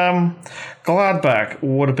 Gladbach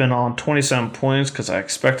would have been on 27 points because I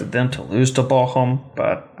expected them to lose to Bochum,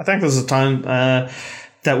 but I think this is a time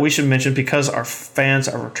that we should mention because our fans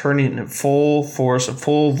are returning in full force and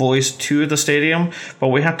full voice to the stadium, but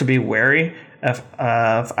we have to be wary of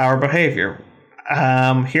our behavior.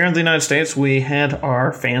 Here in the United States, we had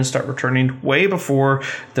our fans start returning way before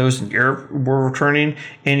those in Europe were returning,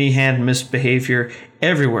 and you had misbehavior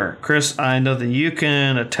everywhere. Chris, I know that you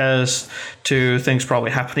can attest to things probably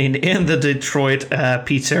happening in the Detroit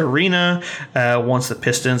Pizza Arena once the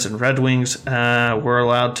Pistons and Red Wings were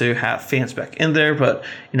allowed to have fans back in there. But,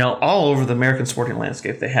 all over the American sporting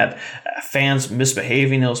landscape, they had fans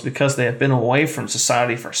misbehaving. It was because they had been away from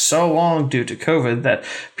society for so long due to COVID that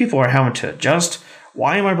people are having to adjust.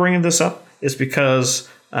 Why am I bringing this up? It's because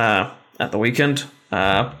at the weekend,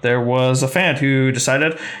 there was a fan who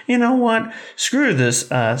decided, you know what, screw this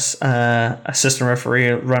assistant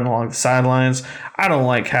referee running along the sidelines. I don't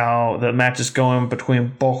like how the match is going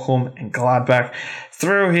between Bochum and Gladbach.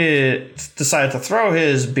 Decided to throw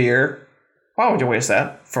his beer why would you waste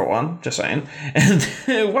that, for one? Just saying. And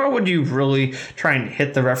why would you really try and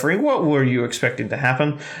hit the referee? What were you expecting to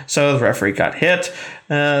happen? So the referee got hit.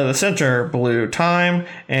 The center blew time.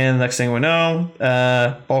 And next thing we know,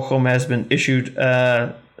 Bochum has been issued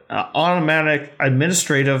automatic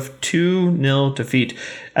administrative 2-0 defeat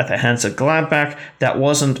at the hands of Gladbach that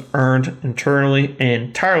wasn't earned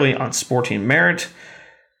entirely on sporting merit.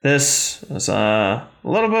 This is a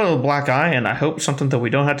little bit of a black eye, and I hope something that we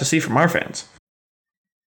don't have to see from our fans.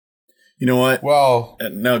 You know what? Well,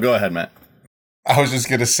 no, go ahead, Matt. I was just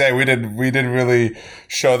gonna say we didn't really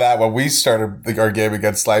show that when we started our game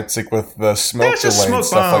against Leipzig with the smoke delay and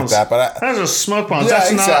stuff like that. But that's just smoke bombs.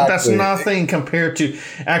 Yeah, That's nothing compared to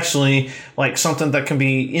actually like something that can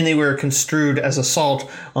be anywhere construed as assault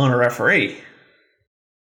on a referee.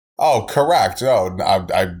 Oh, correct. No,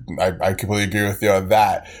 I completely agree with you on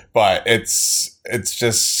that. But it's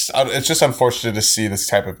just unfortunate to see this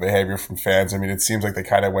type of behavior from fans. I mean, it seems like they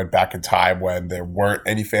kind of went back in time when there weren't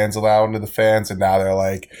any fans allowed into the fans, and now they're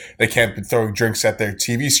like they can't be throwing drinks at their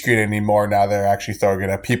TV screen anymore. Now they're actually throwing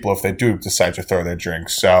it at people if they do decide to throw their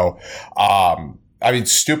drinks. So, I mean,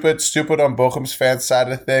 stupid on Bochum's fan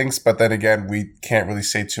side of things, but then again, we can't really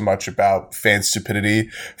say too much about fan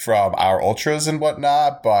stupidity from our ultras and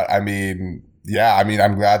whatnot. But I mean, yeah,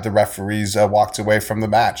 I'm glad the referees walked away from the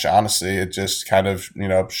match. Honestly, it just kind of,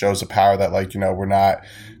 shows a power that we're not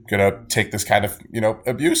gonna take this kind of,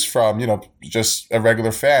 abuse from, just a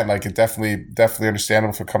regular fan. Like it definitely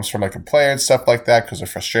understandable if it comes from like a player and stuff like that because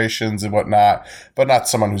of frustrations and whatnot, but not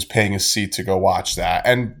someone who's paying a seat to go watch that.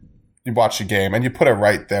 And you watch a game, and you put it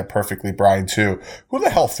right there perfectly, Brian, too. Who the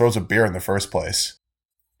hell throws a beer in the first place?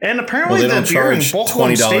 And apparently the beer in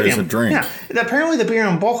Bochum Stadium, a drink. Yeah, apparently the beer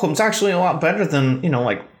in Bochum is actually a lot better than,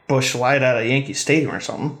 like Busch Light at a Yankee Stadium or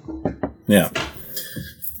something. Yeah.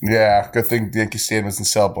 Yeah, good thing the Yankee Stadium doesn't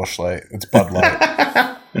sell Busch Light. It's Bud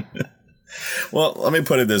Light. Well, let me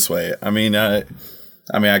put it this way.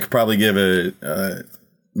 I could probably give a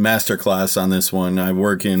master class on this one. I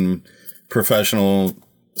work in professional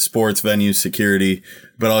sports venue security,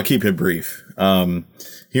 but I'll keep it brief.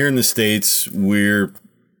 Here in the States, we're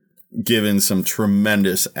given some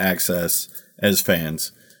tremendous access as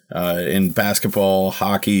fans. In basketball,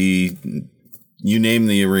 hockey, you name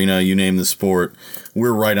the arena, you name the sport,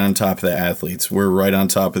 we're right on top of the athletes. We're right on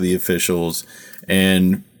top of the officials.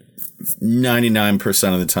 And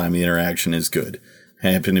 99% of the time, the interaction is good.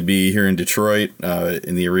 I happen to be here in Detroit,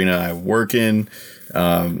 in the arena I work in.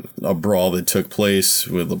 A brawl that took place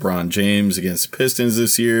with LeBron James against the Pistons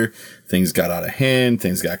this year. Things got out of hand.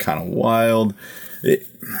 Things got kind of wild.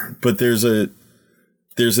 But there's an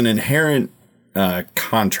inherent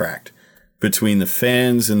contract between the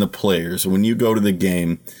fans and the players. When you go to the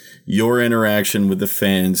game, your interaction with the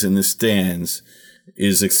fans in the stands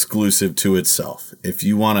is exclusive to itself. If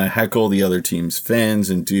you want to heckle the other team's fans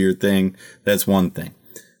and do your thing, that's one thing.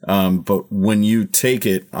 But when you take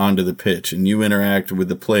it onto the pitch and you interact with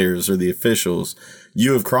the players or the officials,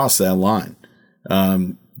 you have crossed that line.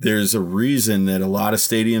 There's a reason that a lot of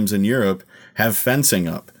stadiums in Europe have fencing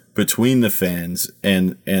up between the fans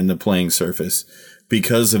and the playing surface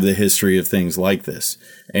because of the history of things like this.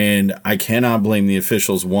 And I cannot blame the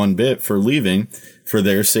officials one bit for leaving, for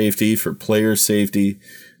their safety, for player safety.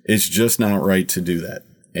 It's just not right to do that.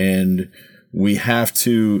 And we have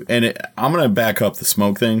to, I'm going to back up the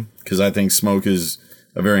smoke thing because I think smoke is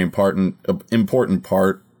a very important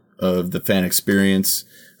part of the fan experience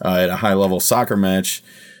at a high level soccer match.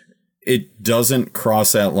 It doesn't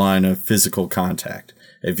cross that line of physical contact.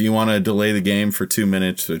 If you want to delay the game for 2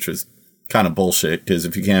 minutes, which is kind of bullshit because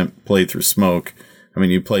if you can't play through smoke,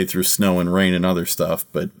 you play through snow and rain and other stuff,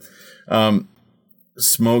 but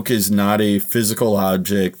smoke is not a physical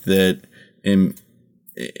object that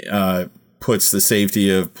puts the safety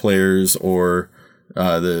of players or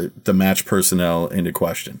the match personnel into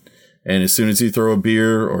question. And as soon as you throw a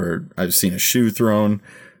beer or I've seen a shoe thrown,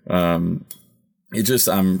 I'm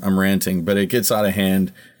ranting, but it gets out of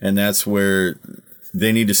hand, and that's where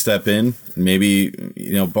they need to step in. Maybe,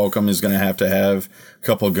 Bochum is going to have a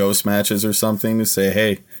couple of ghost matches or something to say,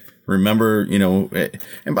 hey, remember,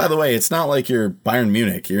 and by the way, it's not like you're Bayern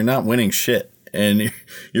Munich. You're not winning shit. And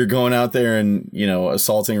you're going out there and,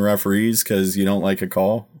 assaulting referees because you don't like a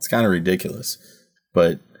call. It's kind of ridiculous.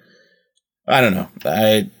 But I don't know.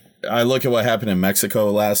 I look at what happened in Mexico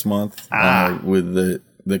last month with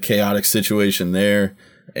the chaotic situation there.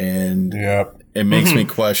 And it makes me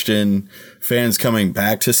question fans coming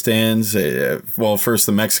back to stands. Well, first,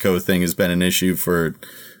 the Mexico thing has been an issue for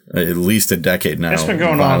at least a decade now. It's been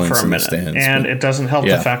going on for a minute, it doesn't help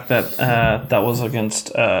the fact that that was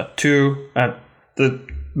against the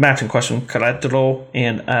match in question, Querétaro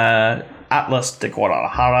and Atlas de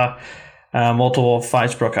Guadalajara. Multiple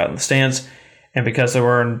fights broke out in the stands, and because there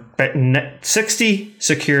were 60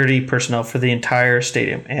 security personnel for the entire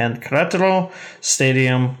stadium, and Querétaro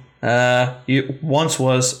Stadium once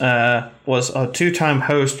was a two-time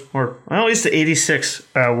host, or at least the '86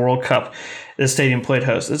 World Cup. The stadium played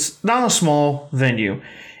host. It's not a small venue,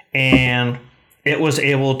 and it was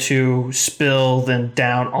able to spill then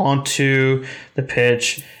down onto the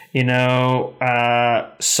pitch.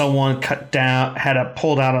 Someone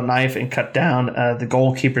pulled out a knife and cut down the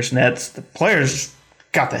goalkeeper's nets. The players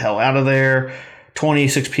got the hell out of there.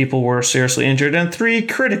 26 people were seriously injured, and 3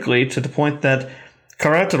 critically, to the point that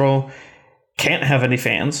Querétaro can't have any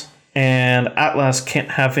fans, and Atlas can't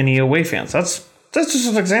have any away fans. That's just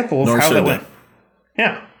an example of how that went.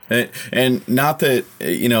 Yeah. And not that,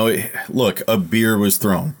 look, a beer was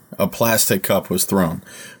thrown, a plastic cup was thrown,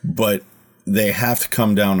 but they have to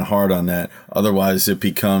come down hard on that. Otherwise, it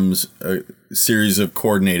becomes a series of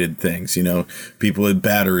coordinated things, people with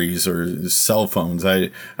batteries or cell phones. I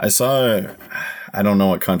saw, I don't know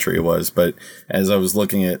what country it was, but as I was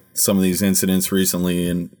looking at some of these incidents recently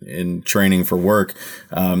in training for work,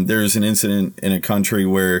 there's an incident in a country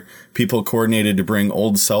where people coordinated to bring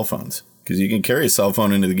old cell phones. Because you can carry a cell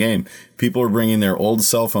phone into the game. People are bringing their old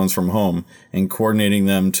cell phones from home and coordinating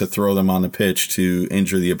them to throw them on the pitch to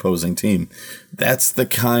injure the opposing team. That's the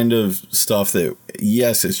kind of stuff that,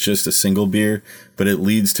 yes, it's just a single beer, but it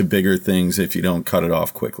leads to bigger things if you don't cut it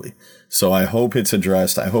off quickly. So I hope it's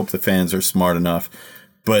addressed. I hope the fans are smart enough.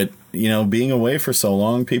 But, being away for so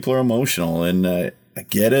long, people are emotional. And I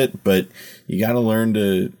get it, but you got to learn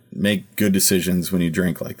to make good decisions when you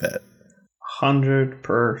drink like that.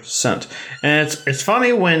 100%. And it's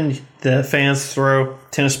funny when the fans throw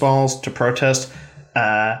tennis balls to protest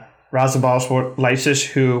Rasenball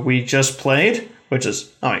Leipzig, who we just played, which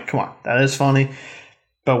is, come on, that is funny.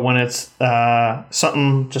 But when it's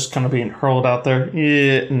something just kind of being hurled out there,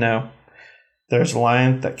 no. There's a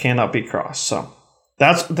line that cannot be crossed. So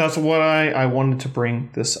that's why I wanted to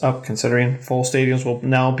bring this up, considering full stadiums will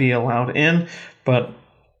now be allowed in. But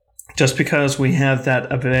just because we have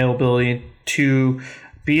that availability to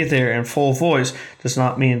be there in full voice does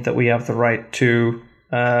not mean that we have the right to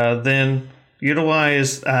then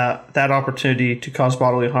utilize that opportunity to cause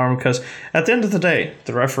bodily harm, because at the end of the day,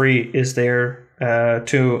 the referee is there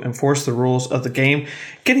to enforce the rules of the game,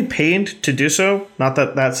 getting paid to do so. Not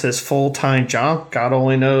that that's his full-time job. God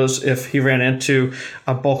only knows if he ran into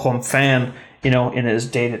a Bochum fan, in his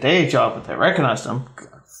day-to-day job, if they recognized him. I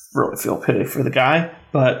really feel pity for the guy,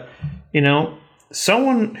 but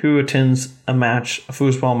someone who attends a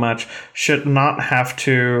foosball match, should not have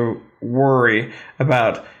to worry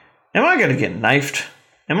about, am I going to get knifed?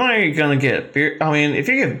 Am I going to get beer? I mean, if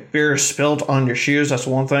you get beer spilled on your shoes, that's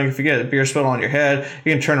one thing. If you get beer spilled on your head,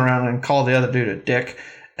 you can turn around and call the other dude a dick.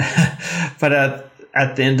 But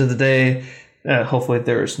at the end of the day, hopefully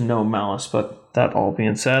there's no malice. But that all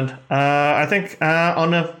being said, I think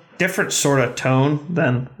on a different sort of tone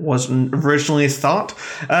than was originally thought,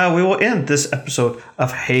 we will end this episode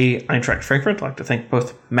of Hey Eintracht Frankfurt. I'd like to thank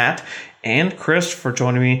both Matt and Chris for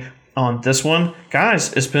joining me on this one.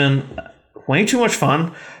 Guys, it's been way too much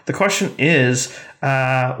fun. The question is,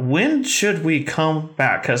 when should we come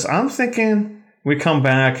back? Because I'm thinking we come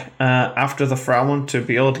back after the Frauen to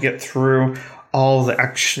be able to get through all the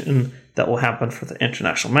action that will happen for the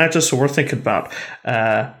international matches. So we're thinking about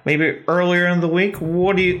maybe earlier in the week.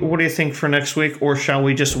 What do you think for next week? Or shall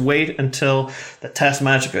we just wait until the test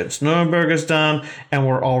match against Nuremberg is done and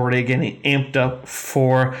we're already getting amped up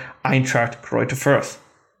for Eintracht Greuther Fürth?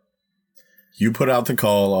 You put out the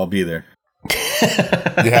call, I'll be there.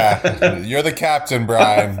 Yeah, you're the captain,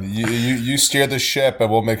 Brian. You steer the ship,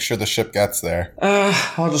 and we'll make sure the ship gets there.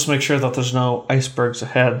 I'll just make sure that there's no icebergs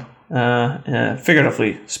ahead,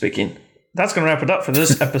 figuratively speaking. That's going to wrap it up for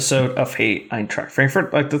this episode of Hey Eintracht Frankfurt.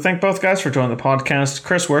 I'd like to thank both guys for joining the podcast.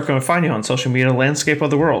 Chris, where can we find you on social media landscape of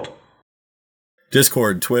the world?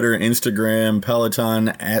 Discord, Twitter, Instagram, Peloton,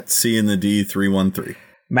 @CinTheD313.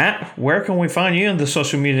 Matt, where can we find you in the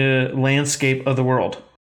social media landscape of the world?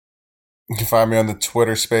 You can find me on the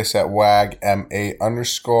Twitter space at WAGM8_,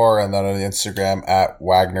 and then on the Instagram at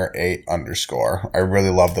Wagner8_. I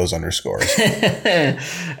really love those underscores.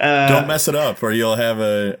 Don't mess it up, or you'll have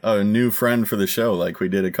a new friend for the show like we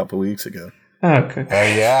did a couple weeks ago. Okay.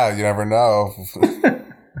 Yeah, you never know.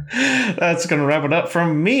 That's going to wrap it up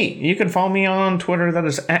from me. You can follow me on Twitter. That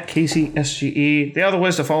is at CaseySGE. The other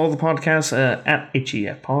ways to follow the podcast, at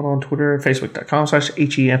HEFPod on Twitter,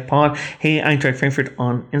 Facebook.com/HEFPod. Hey, Eintracht Frankfurt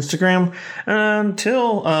on Instagram.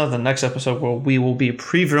 Until the next episode, where we will be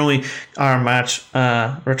previewing our match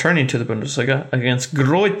returning to the Bundesliga against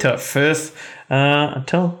Greuther Fürth.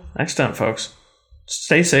 Until next time, folks.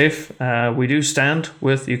 Stay safe. We do stand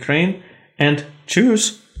with Ukraine, and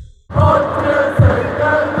choose.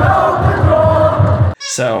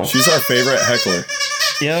 So she's our favorite heckler.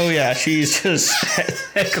 Oh yeah, she's just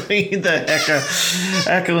heckling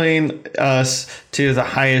us to the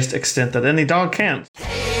highest extent that any dog can.